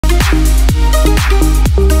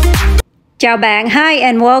Chào bạn, hi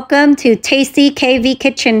and welcome to Tasty KV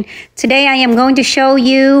Kitchen. Today I am going to show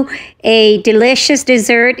you a delicious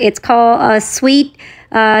dessert. It's called a sweet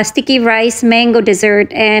sticky rice mango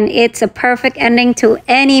dessert, and it's a perfect ending to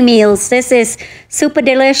any meals. This is super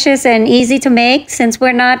delicious and easy to make. Since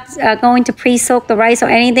we're not going to pre-soak the rice or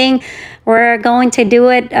anything, we're going to do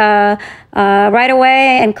it right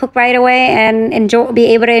away and cook right away and be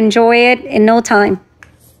able to enjoy it in no time.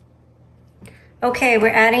 Okay, we're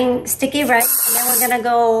adding sticky rice, and then we're gonna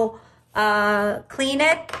go clean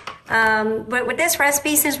it. But with this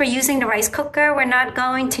recipe, since we're using the rice cooker, we're not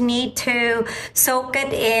going to need to soak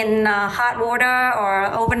it in hot water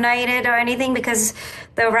or overnight it or anything, because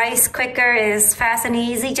the rice cooker is fast and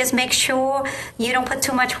easy. Just make sure you don't put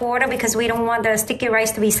too much water, because we don't want the sticky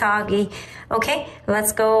rice to be soggy. Okay,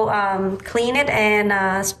 let's go clean it and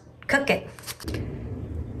cook it.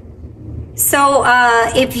 So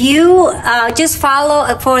if you just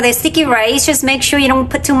follow for the sticky rice, just make sure you don't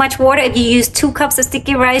put too much water. If you use 2 cups of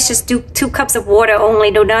sticky rice, just do 2 cups of water only.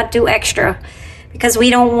 Do not do extra, because we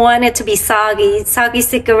don't want it to be soggy. Soggy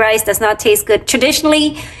sticky rice does not taste good.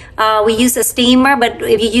 Traditionally, we use a steamer, but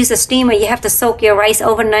if you use a steamer, you have to soak your rice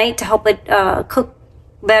overnight to help it cook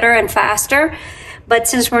better and faster. But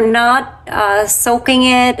since we're not soaking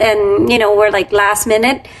it, and we're like last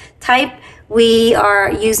minute type, we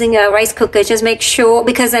are using a rice cooker. Just make sure,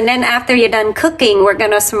 and then after you're done cooking, we're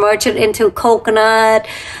gonna submerge it into coconut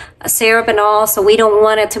syrup and all, so we don't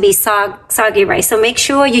want it to be soggy rice. So make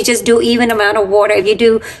sure you just do even amount of water. If you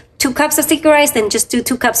do 2 cups of sticky rice, then just do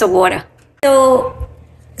 2 cups of water.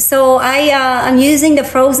 So I'm using the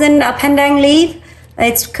frozen pandan leaf.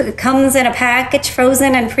 It comes in a package,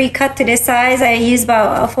 frozen and pre-cut to this size. I use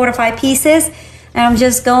about 4 to 5 pieces, and I'm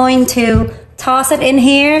just going to toss it in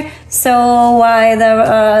here, so while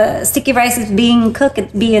the sticky rice is being cooked,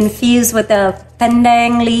 it be infused with the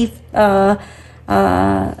pandan leaf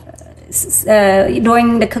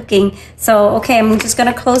during the cooking. So okay, I'm just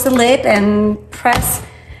gonna close the lid and press,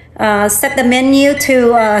 set the menu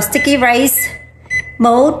to sticky rice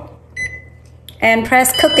mode and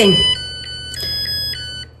press cooking.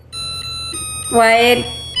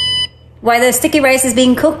 While the sticky rice is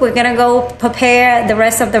being cooked, we're gonna go prepare the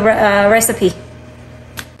rest of the recipe.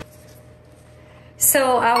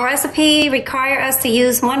 So our recipe requires us to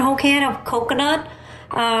use 1 whole can of coconut.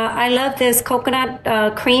 I love this coconut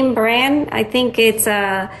cream brand. I think it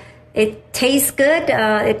tastes good.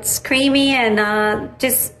 It's creamy, and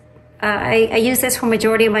I use this for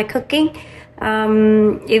majority of my cooking.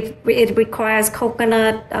 If it requires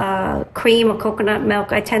coconut cream or coconut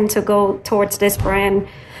milk, I tend to go towards this brand.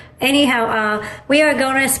 Anyhow, we are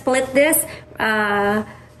going to split this. I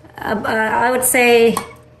would say,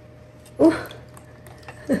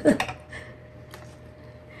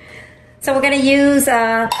 so we're going to use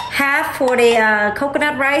half for the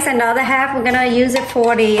coconut rice, and the other half we're going to use it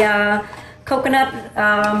for the coconut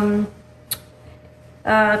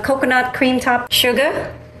cream top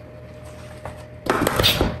sugar,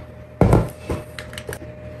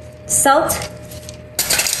 salt.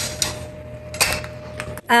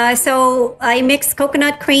 So I mix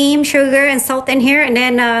coconut cream, sugar, and salt in here, and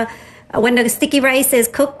then when the sticky rice is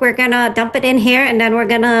cooked, we're gonna dump it in here, and then we're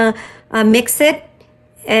gonna mix it,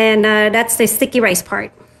 and that's the sticky rice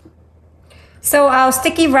part. So our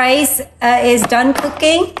sticky rice is done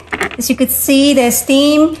cooking. As you can see, there's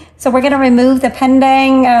steam. So we're gonna remove the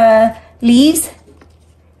pandan leaves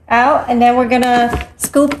out, and then we're gonna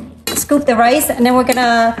scoop the rice, and then we're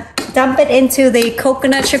gonna dump it into the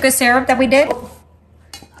coconut sugar syrup that we did.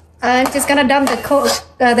 I'm just gonna dump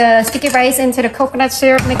the sticky rice into the coconut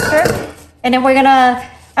syrup mixture, and then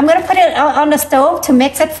I'm gonna put it on the stove to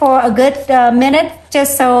mix it for a good minute,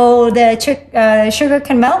 just so the sugar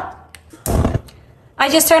can melt. I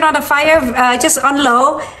just turned on the fire, just on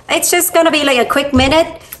low. It's just gonna be like a quick minute.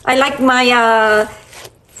 I like my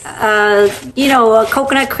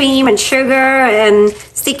coconut cream and sugar and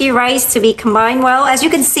sticky rice to be combined well. As you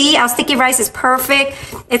can see, our sticky rice is perfect.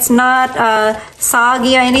 It's not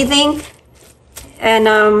soggy or anything, and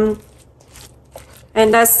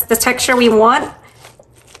that's the texture we want.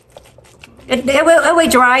 It will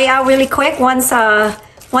dry out really quick once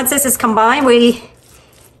this is combined. We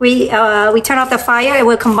turn off the fire. It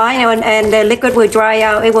will combine, and the liquid will dry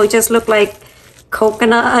out. It will just look like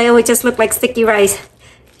coconut. It will just look like sticky rice.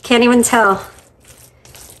 Can't even tell.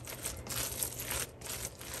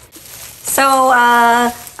 So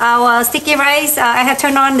our sticky rice, I have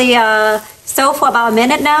turned on the stove for about a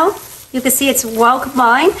minute now. You can see it's well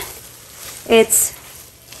combined. It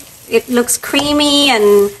looks creamy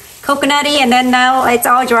and coconutty, and then now it's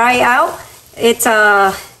all dry out. It's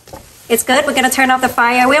It's good. We're gonna turn off the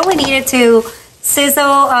fire. We only need it to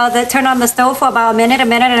sizzle, turn on the stove for about a minute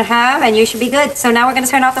and a half, and you should be good. So now we're gonna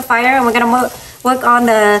turn off the fire and we're gonna work on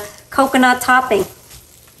the coconut topping.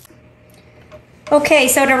 Okay,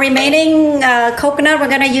 so the remaining coconut, we're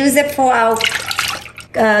gonna use it for our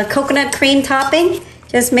coconut cream topping.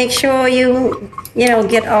 Just make sure you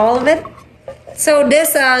get all of it. So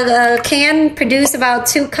this can produce about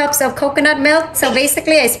 2 cups of coconut milk. So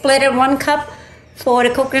basically I split it 1 cup for the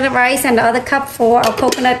coconut rice and the other cup for our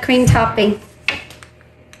coconut cream topping.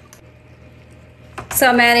 So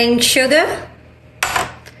I'm adding sugar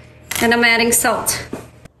and I'm adding salt.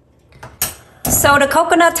 So the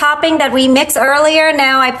coconut topping that we mixed earlier,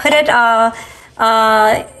 now I put it on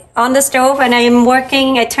the stove and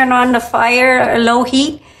I turn on the fire low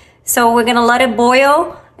heat. So we're gonna let it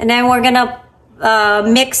boil and then we're gonna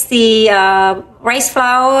mix the rice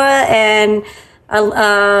flour and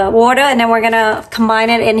water, and then we're gonna combine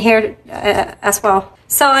it in here as well.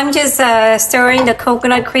 So I'm just stirring the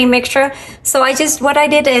coconut cream mixture. So what I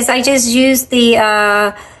did is I just used the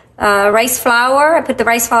rice flour. I put the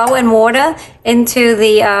rice flour and water into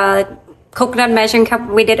the coconut measuring cup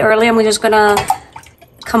we did earlier, and we're just gonna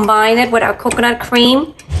combine it with our coconut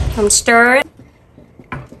cream and stir it.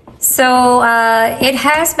 So it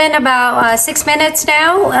has been about 6 minutes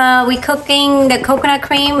now. We're cooking the coconut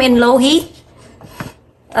cream in low heat.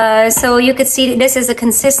 So you could see this is the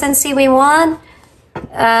consistency we want.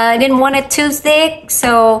 I didn't want it too thick,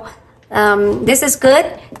 so this is good.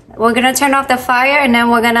 We're gonna turn off the fire and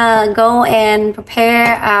then we're gonna go and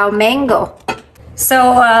prepare our mango.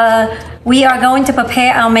 So we are going to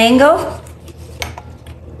prepare our mango.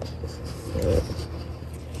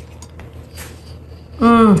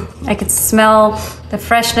 I could smell the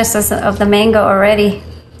freshness of the mango already.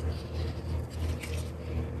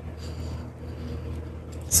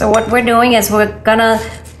 So what we're doing is we're gonna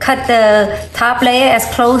cut the top layer as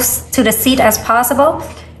close to the seed as possible.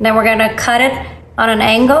 And then we're gonna cut it on an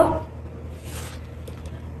angle.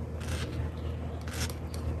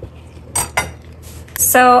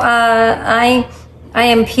 So I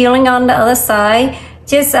am peeling on the other side.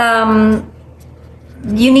 Just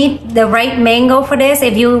you need the right mango for this.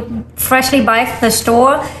 If you freshly buy from the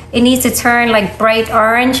store, it needs to turn like bright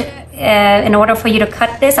orange in order for you to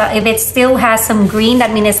cut this. If it still has some green, that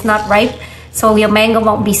means it's not ripe, so your mango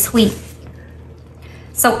won't be sweet.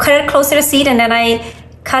 So cut it close to the seed and then I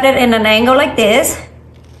cut it in an angle like this.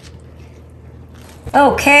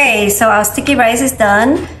 Okay, so our sticky rice is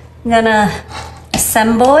done. I'm gonna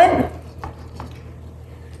assemble it.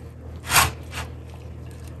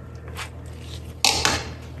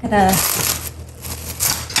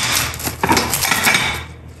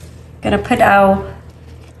 Gonna put our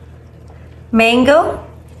mango.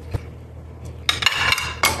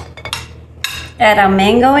 Add our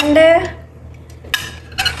mango in there.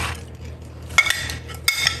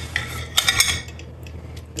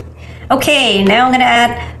 Okay, now I'm gonna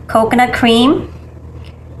add coconut cream.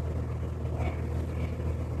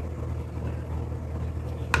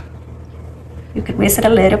 You could whisk it a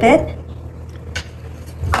little bit.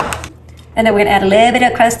 And then we're gonna add a little bit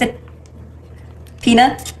of crusted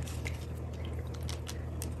peanut.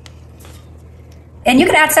 And you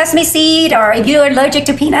can add sesame seed, or if you're allergic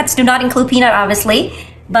to peanuts, do not include peanut, obviously.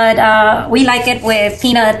 But we like it with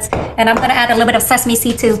peanuts, and I'm gonna add a little bit of sesame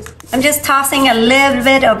seed too. I'm just tossing a little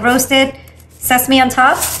bit of roasted sesame on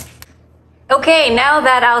top. Okay, now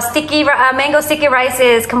that our mango sticky rice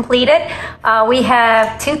is completed, we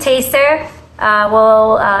have 2 tasters.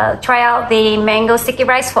 We'll try out the mango sticky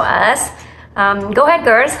rice for us. Go ahead,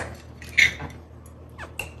 girls.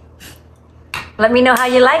 Let me know how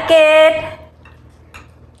you like it.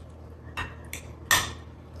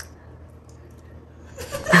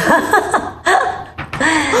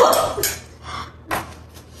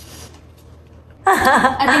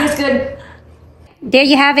 I think it's good. There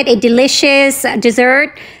you have it, a delicious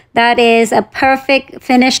dessert that is a perfect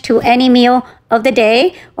finish to any meal of the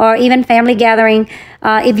day or even family gathering.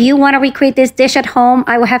 If you want to recreate this dish at home,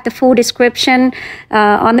 I will have the full description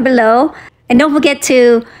on the below. And don't forget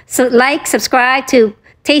to subscribe to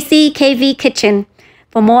Tasty KV Kitchen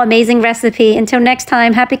for more amazing recipe. Until next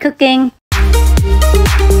time, happy cooking.